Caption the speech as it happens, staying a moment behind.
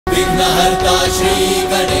विघ्नहर्ता श्री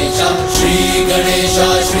गणेश, श्री गणेश,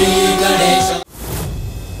 श्री गणेश।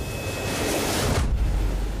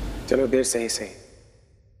 चलो देर से ही सही,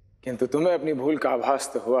 किंतु तुम्हें अपनी भूल का आभास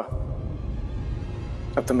तो हुआ।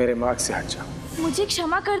 अब तो मेरे मार्ग से हट जाओ। मुझे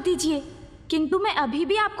क्षमा कर दीजिए, किंतु मैं अभी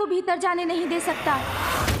भी आपको भीतर जाने नहीं दे सकता।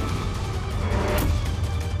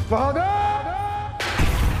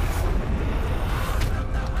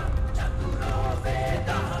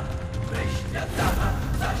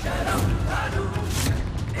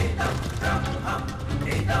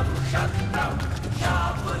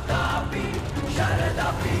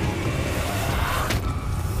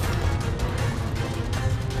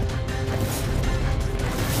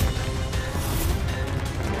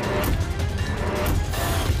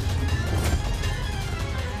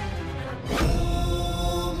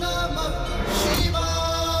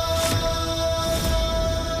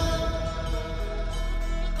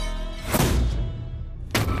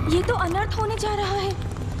 ये तो अनर्थ होने जा रहा है।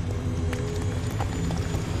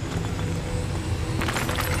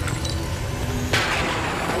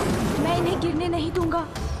 मैं इन्हें गिरने नहीं दूंगा।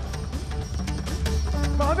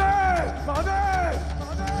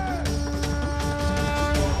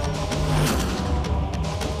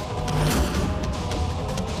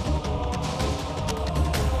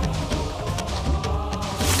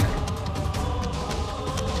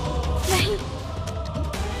 नहीं,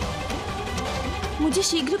 मुझे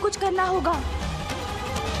शीघ्र कुछ करना होगा।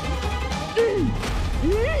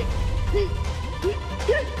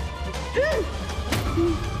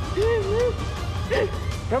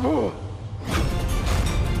 प्रभु,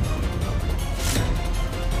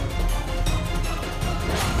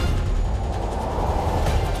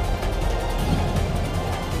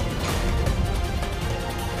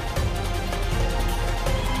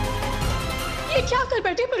 ये क्या कर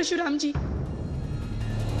बैठे परशुराम जी?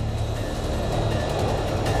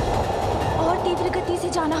 और तीव्र गति से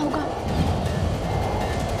जाना होगा,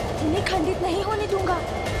 इन्हें खंडित नहीं होने दूंगा।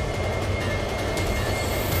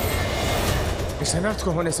 इस अनर्थ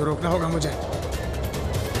को होने से रोकना होगा मुझे।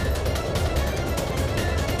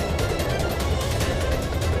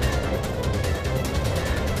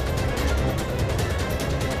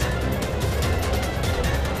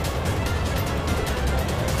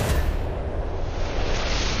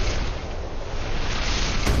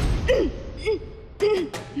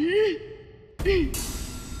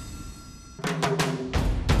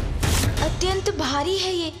 अत्यंत भारी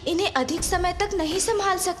है ये, इन्हें अधिक समय तक नहीं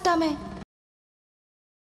संभाल सकता मैं।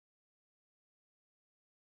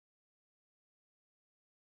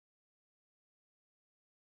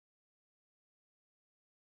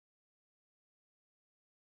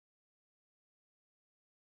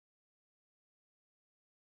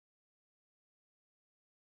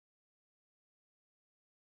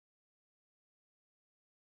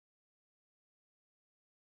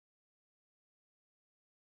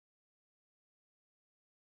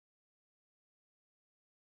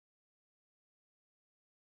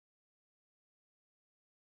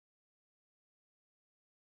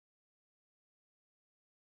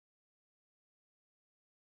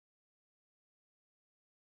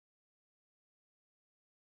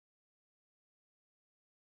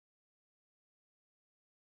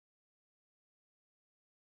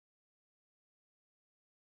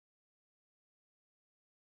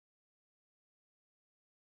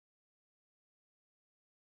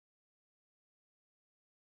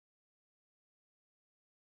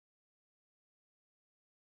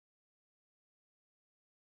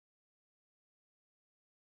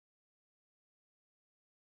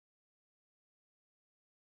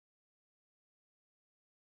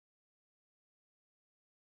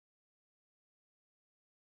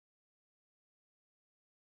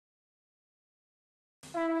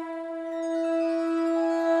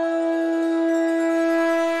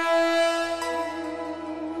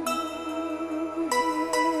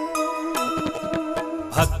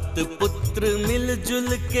 भक्त पुत्र मिलजुल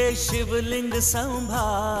के शिवलिंग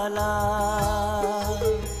संभाला,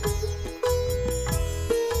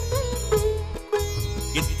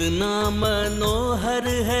 कितना मनोहर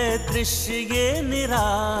है दृश्य ये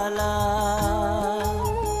निराला।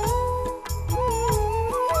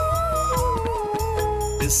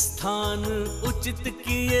 स्थान उचित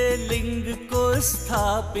किए लिंग को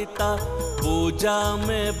स्थापिता, पूजा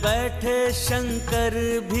में बैठे शंकर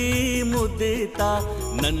भी मुदिता।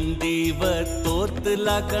 नंदी व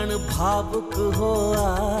तोतला गण भावुक हो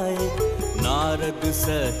आए, नारद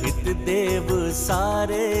सहित देव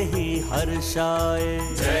सारे ही हर्षाए।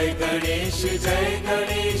 जय गणेश जय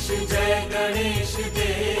गणेश जय गणेश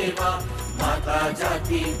देवा, माता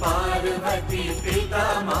जाति पार्वती पिता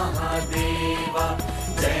महादेवा।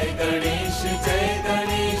 जय गणेश जय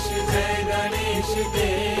गणेश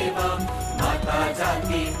देवा, माता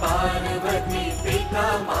जाति पार्वती पिता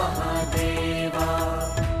महादेवा।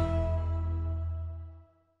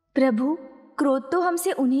 प्रभु, क्रोध तो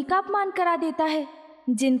हमसे उन्हीं का अपमान करा देता है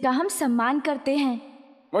जिनका हम सम्मान करते हैं।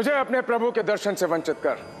 मुझे अपने प्रभु के दर्शन से वंचित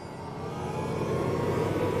कर।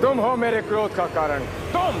 तुम हो मेरे क्रोध का कारण,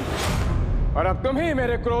 तुम, और अब तुम ही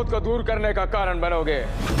मेरे क्रोध को दूर करने का कारण बनोगे।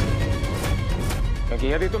 क्योंकि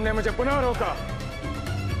यदि तुमने मुझे पुनः रोका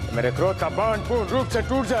तो मेरे क्रोध का बांध पूर्ण रूप से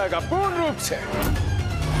टूट जाएगा, पूर्ण रूप से।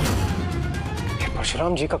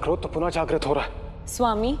 परशुराम जी का क्रोध तो पुनः जागृत हो रहा है।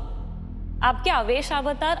 स्वामी, आपके आवेश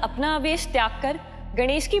अवतार अपना आवेश त्याग कर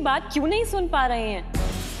गणेश की बात क्यों नहीं सुन पा रहे हैं?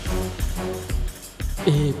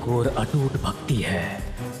 एक ओर अटूट भक्ति है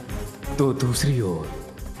तो दूसरी ओर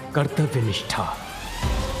कर्तव्य निष्ठा।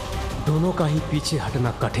 दोनों का ही पीछे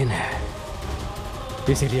हटना कठिन है।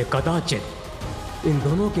 इसीलिए कदाचित इन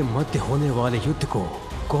दोनों के मध्य होने वाले युद्ध को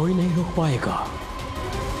कोई नहीं रोक पाएगा।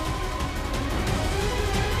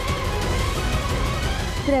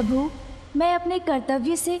 प्रभु, मैं अपने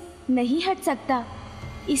कर्तव्य से नहीं हट सकता।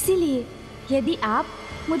 इसीलिए यदि आप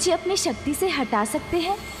मुझे अपनी शक्ति से हटा सकते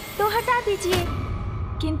हैं तो हटा दीजिए,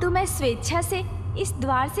 किंतु मैं स्वेच्छा से इस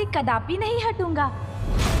द्वार से कदापि नहीं हटूंगा।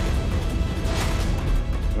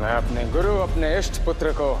 मैं अपने गुरु, अपने इष्ट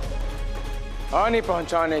पुत्र को हानि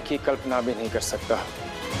पहुंचाने की कल्पना भी नहीं कर सकता।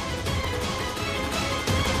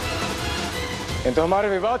 किंतु हमारे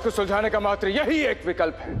विवाद को सुलझाने का मात्र यही एक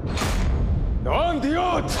विकल्प है। On the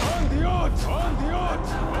oath, on the oath, on the oath.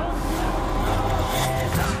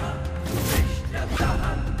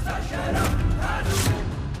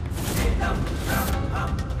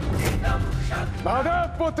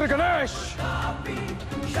 Mahadev पुत्र गणेश,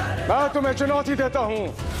 मैं तुम्हें चुनौती देता हूं।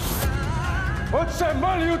 मुझसे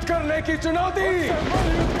मल युद्ध करने की चुनौती, मल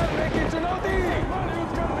युद्ध करने की चुनौती, मल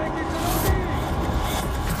युद्ध करने की चुनौती।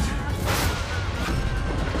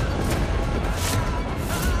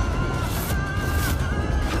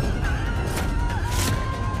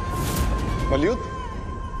 मलयुद्ध?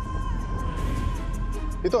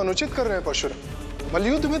 ये तो अनुचित कर रहे हैं परशुराम।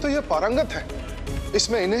 मलयुद्ध में तो ये पारंगत है,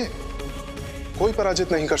 इसमें इन्हें कोई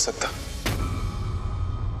पराजित नहीं कर सकता।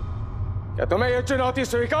 क्या तुम्हें यह चुनौती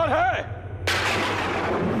स्वीकार है?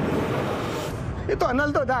 ये तो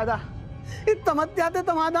अनल तो दादा, तमत्याते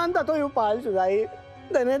तमादान था तो यू पाल चुदाई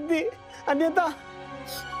धनेदी अन्यथा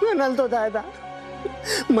अनल तो दादा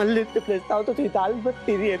मल्लित प्रस्ताव तो तीताल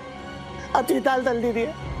बत्ती दिए, अतीताल तल दी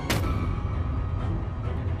दिए।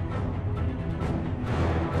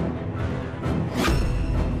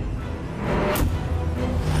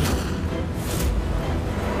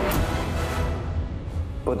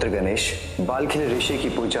 पुत्र गणेश, बालखिल ऋषि की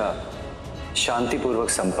पूजा शांतिपूर्वक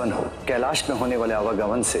संपन्न हो। कैलाश में होने वाले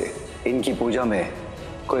आवागमन से इनकी पूजा में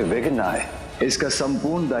कोई विघ्न न आए, इसका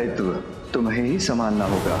संपूर्ण दायित्व तुम्हें ही संभालना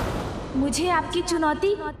होगा। मुझे आपकी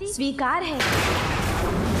चुनौती स्वीकार है।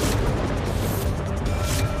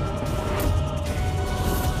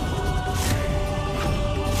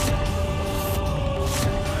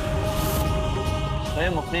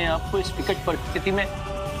 स्वयं अपने आप को इस विकट परिस्थिति में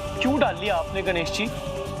क्यों डाल लिया आपने गणेश जी?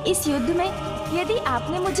 इस युद्ध में यदि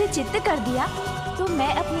आपने मुझे चित्त कर दिया तो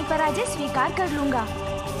मैं अपनी पराजय स्वीकार कर लूंगा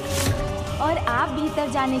और आप भीतर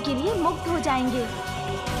जाने के लिए मुक्त हो जाएंगे।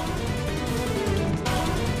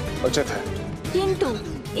 उचित है। किंतु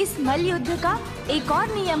इस मल्ल युद्ध का एक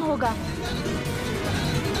और नियम होगा।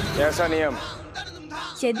 कैसा नियम?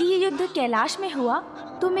 यदि ये युद्ध कैलाश में हुआ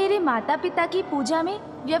तो मेरे माता पिता की पूजा में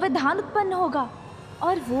व्यवधान उत्पन्न होगा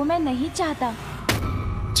और वो मैं नहीं चाहता।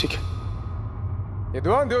 ठीक है, ये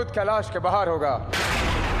द्वंद्व युद्ध कैलाश के बाहर होगा।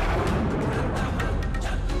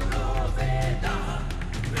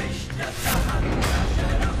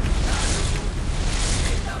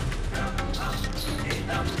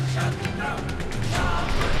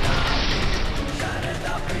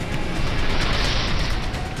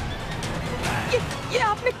 ये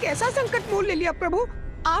आपने कैसा संकट मोल ले लिया प्रभु?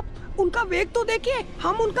 आप उनका वेग तो देखिए,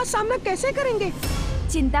 हम उनका सामना कैसे करेंगे?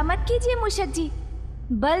 चिंता मत कीजिए मूषक जी,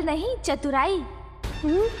 बल नहीं चतुराई,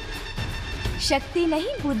 शक्ति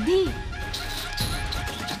नहीं बुद्धि,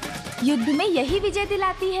 युद्ध में यही विजय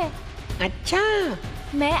दिलाती है। अच्छा,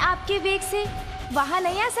 मैं आपके वेग से वहां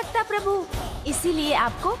नहीं आ सकता प्रभु, इसीलिए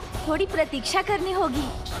आपको थोड़ी प्रतीक्षा करनी होगी।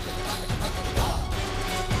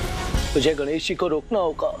 तुझे गणेश जी को रोकना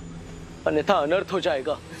होगा, अन्यथा अनर्थ हो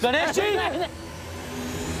जाएगा। गणेश जी!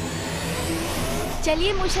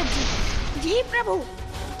 चलिए मूषक जी। जी प्रभु।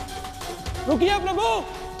 रुकिए प्रभु,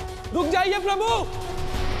 रुक जाइए प्रभु,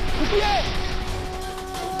 रुकिए।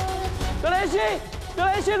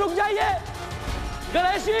 गणेश जी रुक जाइए।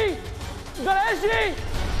 गणेश जी, गणेश जी,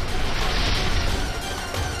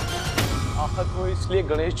 आहत हो इसलिए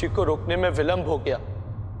गणेश जी को रोकने में विलंब हो गया।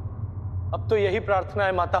 अब तो यही प्रार्थना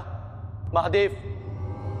है माता,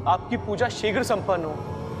 महादेव आपकी पूजा शीघ्र संपन्न हो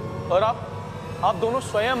और आप दोनों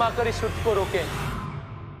स्वयं आकर इस युद्ध को रोकें।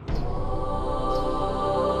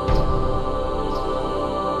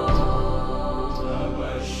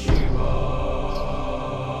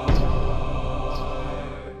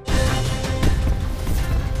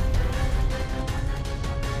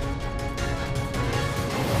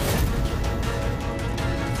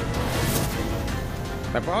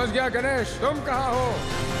 मैं पहुंच गया गणेश, तुम कहाँ हो?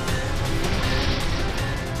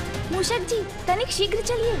 मूषक जी, तनिक शीघ्र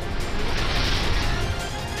चलिए।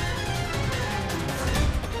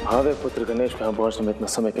 भावे पुत्र गणेश को यहाँ पहुंचने में इतना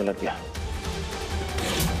समय क्यों लग गया?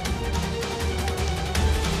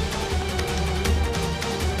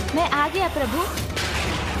 मैं आ गया प्रभु।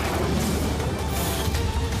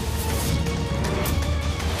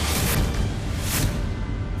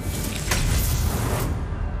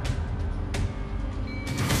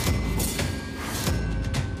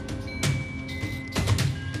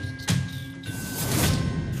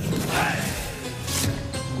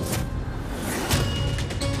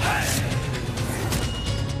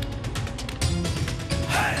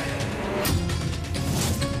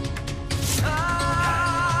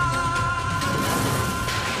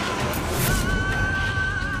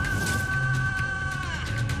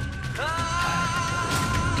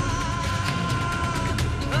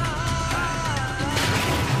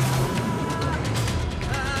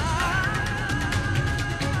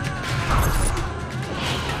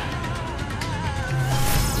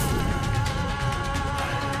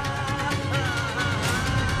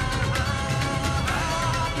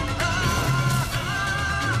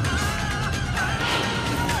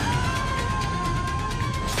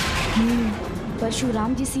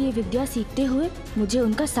 परशुराम जी से ये विद्या सीखते हुए मुझे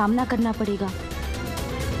उनका सामना करना पड़ेगा।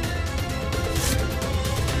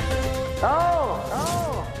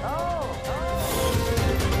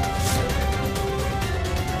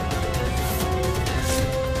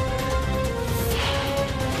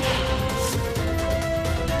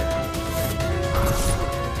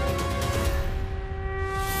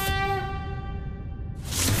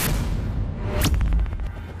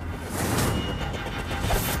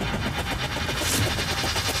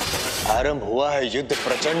 आरंभ हुआ है युद्ध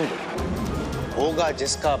प्रचंड, होगा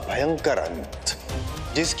जिसका भयंकर अंत।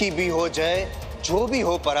 जिसकी भी हो जय, जो भी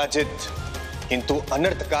हो पराजित, किंतु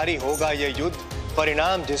अनर्थकारी होगा यह युद्ध,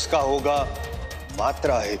 परिणाम जिसका होगा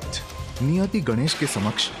मात्रा हित। नियति गणेश के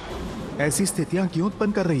समक्ष ऐसी स्थितियां क्यों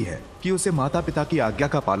उत्पन्न कर रही है कि उसे माता पिता की आज्ञा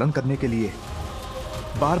का पालन करने के लिए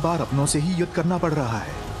बार बार अपनों से ही युद्ध करना पड़ रहा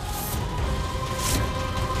है।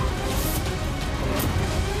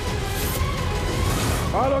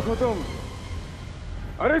 बालक हो तुम,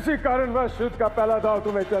 और इसी कारणवश युद्ध का पहला दांव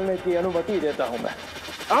तुम्हें चलने की अनुमति देता हूं मैं।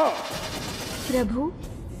 आओ। प्रभु,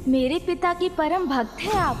 मेरे पिता की परम भक्त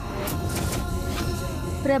हैं आप,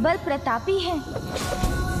 प्रबल प्रतापी हैं,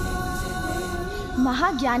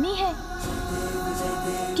 महाज्ञानी हैं,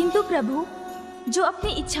 किंतु प्रभु जो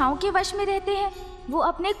अपनी इच्छाओं के वश में रहते हैं वो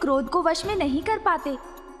अपने क्रोध को वश में नहीं कर पाते।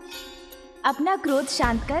 अपना क्रोध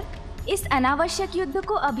शांत कर इस अनावश्यक युद्ध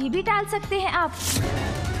को अभी भी टाल सकते हैं आप।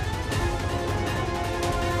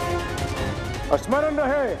 स्मरण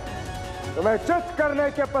रहे, तुम्हें चित करने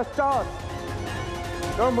के पश्चात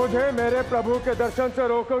तुम मुझे मेरे प्रभु के दर्शन से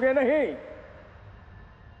रोकोगे नहीं।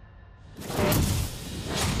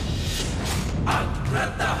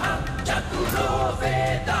 अग्रतः चतुरो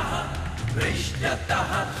वेदः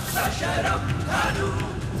पृष्ठतः सशरं धनु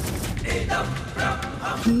इदं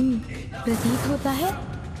ब्रह्मम्। प्रतीत होता है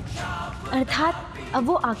अर्थात अब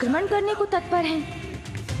वो आक्रमण करने को तत्पर हैं।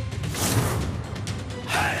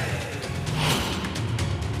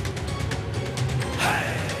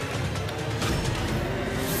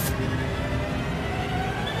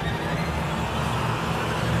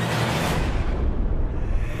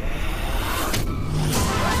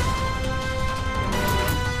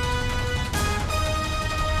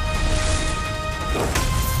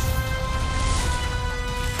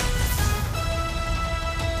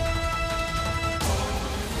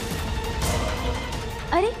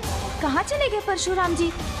 अरे कहाँ चले गए परशुराम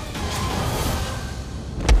जी?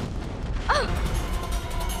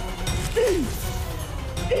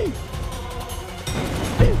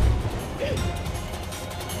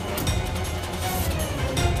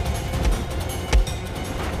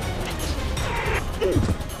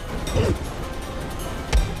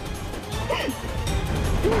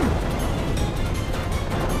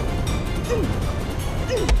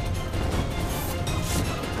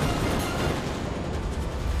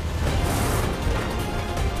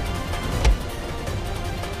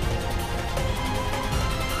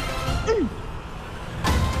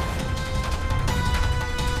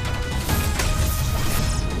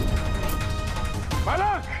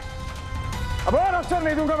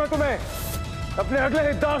 तुम्हें। अपने अगले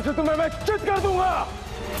ही दांव से तुम्हें मैं चित कर दूंगा।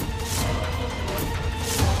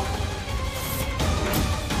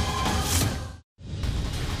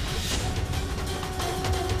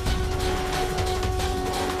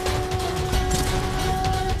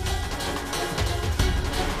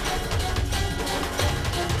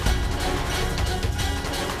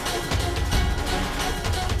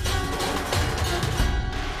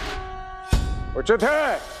 उचित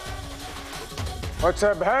है,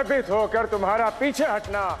 मुझसे भयभीत होकर तुम्हारा पीछे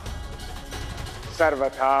हटना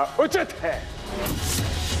सर्वथा उचित है।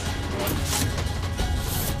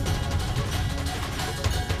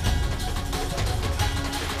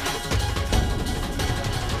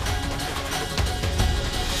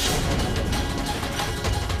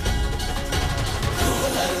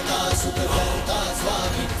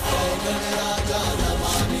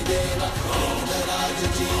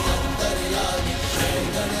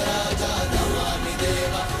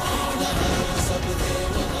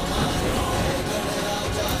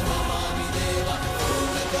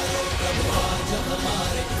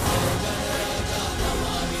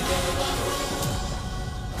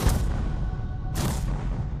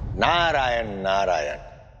 नारायण नारायण,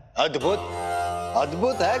 अद्भुत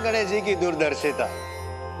अद्भुत है गणेश जी की दूरदर्शिता।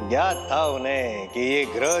 ज्ञात था उन्हें कि ये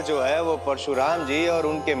ग्रह जो है वो परशुराम जी और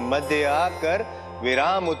उनके मध्य आकर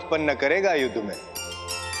विराम उत्पन्न करेगा युद्ध में।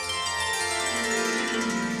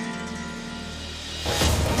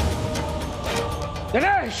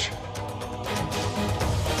 गणेश,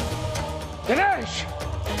 गणेश,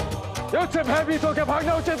 युद्ध से भयभीत होकर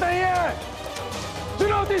भागना उचित नहीं है।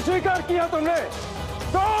 चुनौती स्वीकार किया तुमने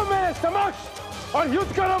तो मेरे समक्ष और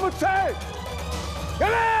युद्ध करो मुझसे।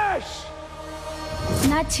 गणेश,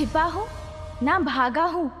 ना छिपा हूँ ना भागा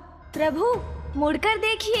हूँ। प्रभु मुड़कर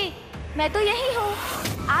देखिए, मैं तो यही हूँ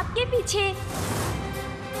आपके पीछे।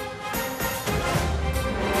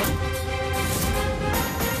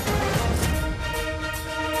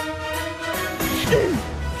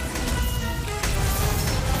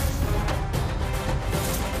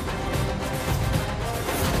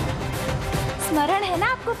 स्मरण है ना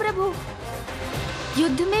आपको प्रभु?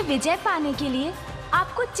 युद्ध में विजय पाने के लिए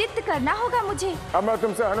आपको चित्त करना होगा मुझे। अब मैं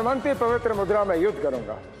तुमसे हनुमंती पवित्र मुद्रा में युद्ध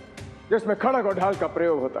करूंगा, जिसमें खड़ग और ढाल का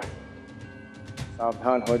प्रयोग होता है।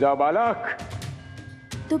 सावधान हो जाओ बालक।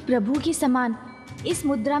 तो प्रभु की समान इस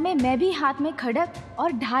मुद्रा में मैं भी हाथ में खड़ग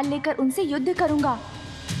और ढाल लेकर उनसे युद्ध करूंगा।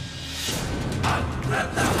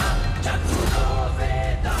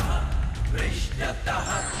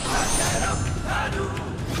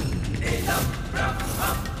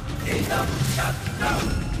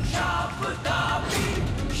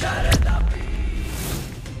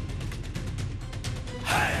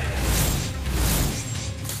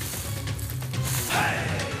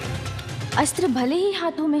 अस्त्र भले ही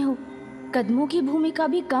हाथों में हो, कदमों की भूमिका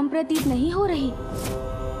भी कम प्रतीत नहीं हो रही।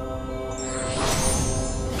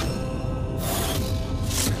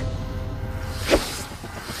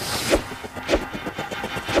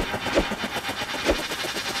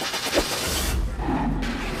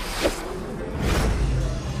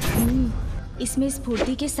 इसमें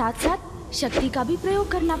स्फूर्ति के साथ साथ शक्ति का भी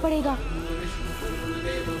प्रयोग करना पड़ेगा।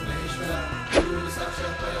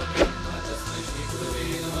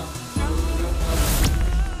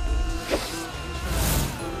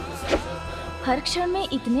 हर क्षण में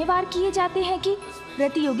इतने वार किए जाते हैं कि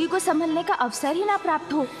प्रतियोगी को संभलने का अवसर ही ना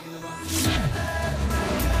प्राप्त हो।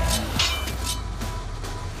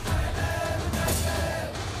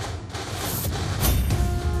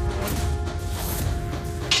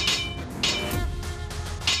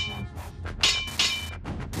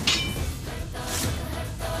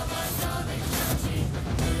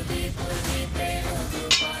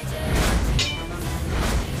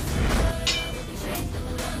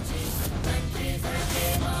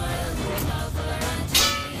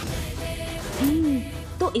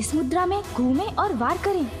 इस मुद्रा में घूमें और वार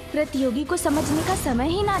करें, प्रतियोगी को समझने का समय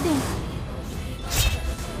ही ना दें।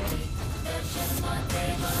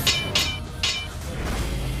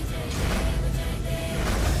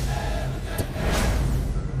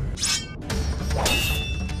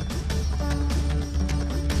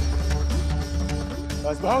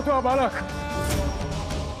 बस बहुत हुआ बालक,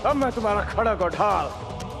 अब मैं तुम्हारा खड़ग और ढाल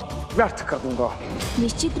व्यर्थ कर दूंगा।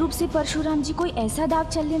 निश्चित रूप से परशुराम जी कोई ऐसा दाव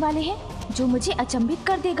चलने वाले हैं जो मुझे अचंभित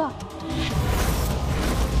कर देगा।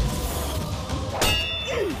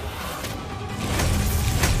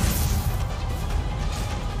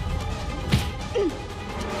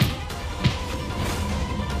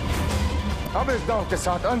 अब इस दांव के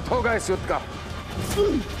साथ अंत होगा इस युद्ध का।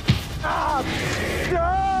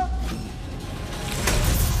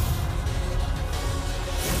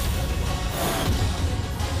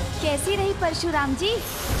 कैसी रही परशुराम जी?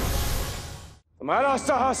 तुम्हारा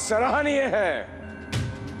साहस सराहनीय है,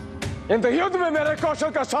 किंतु युद्ध में मेरे कौशल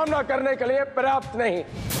का सामना करने के लिए पर्याप्त नहीं।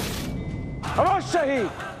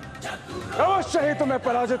 अवश्य ही तुम्हें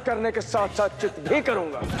पराजित करने के साथ साथ चित भी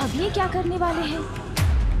करूंगा। अब ये क्या करने वाले हैं?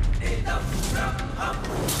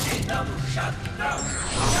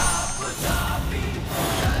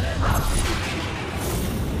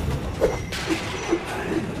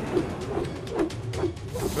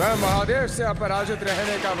 स्वयं महादेव से अपराजित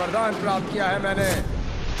रहने का वरदान प्राप्त किया है मैंने।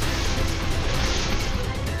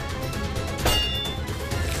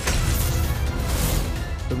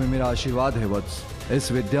 तुम्हें मेरा आशीर्वाद है वत्स।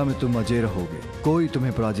 इस विद्या में तुम अजय रहोगे, कोई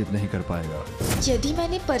तुम्हें पराजित नहीं कर पाएगा। यदि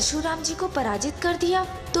मैंने परशुराम जी को पराजित कर दिया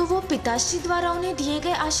तो वो पिताश्री द्वारा उन्हें दिए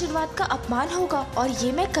गए आशीर्वाद का अपमान होगा और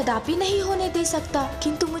ये मैं कदापि नहीं होने दे सकता।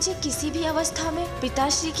 किंतु मुझे किसी भी अवस्था में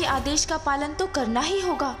पिताश्री के आदेश का पालन तो करना ही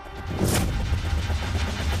होगा।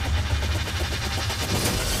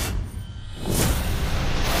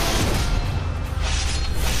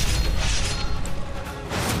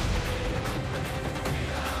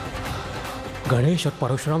 गणेश और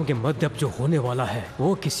परशुराम के मध्य अब जो होने वाला है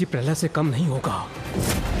वो किसी प्रलय से कम नहीं होगा।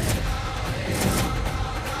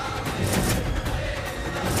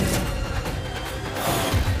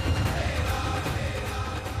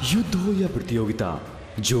 युद्ध हो या प्रतियोगिता,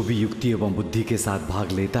 जो भी युक्ति एवं बुद्धि के साथ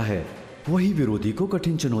भाग लेता है वही विरोधी को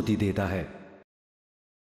कठिन चुनौती देता है।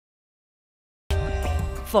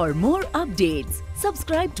 For more updates,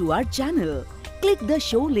 subscribe to our channel, click the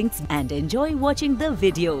show links and enjoy watching the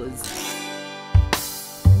videos.